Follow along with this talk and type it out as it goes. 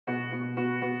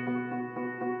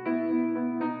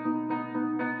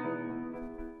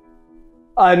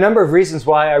A number of reasons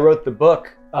why I wrote the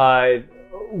book.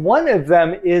 One of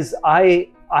them is I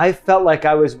felt like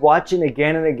I was watching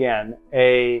again and again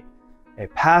a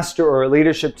pastor or a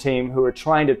leadership team who were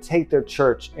trying to take their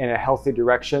church in a healthy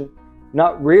direction,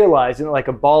 not realizing that, like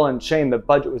a ball and chain, the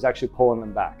budget was actually pulling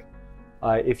them back.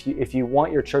 If you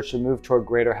want your church to move toward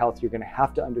greater health, you're going to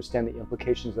have to understand the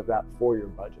implications of that for your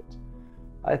budget.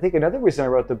 I think another reason I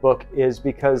wrote the book is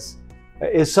because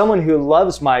as someone who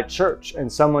loves my church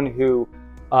and someone who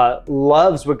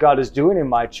loves what God is doing in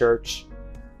my church,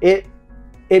 it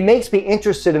makes me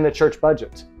interested in the church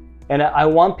budget. And I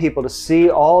want people to see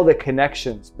all the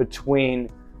connections between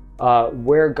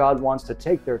where God wants to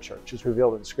take their church, as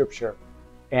revealed in Scripture,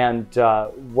 and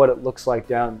what it looks like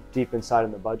down deep inside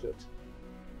in the budget.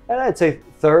 And I'd say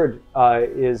third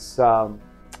is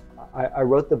I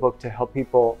wrote the book to help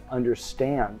people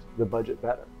understand the budget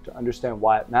better, to understand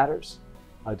why it matters,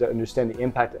 to understand the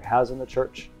impact it has on the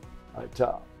church,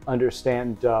 to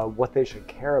understand what they should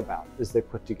care about as they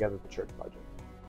put together the church budget.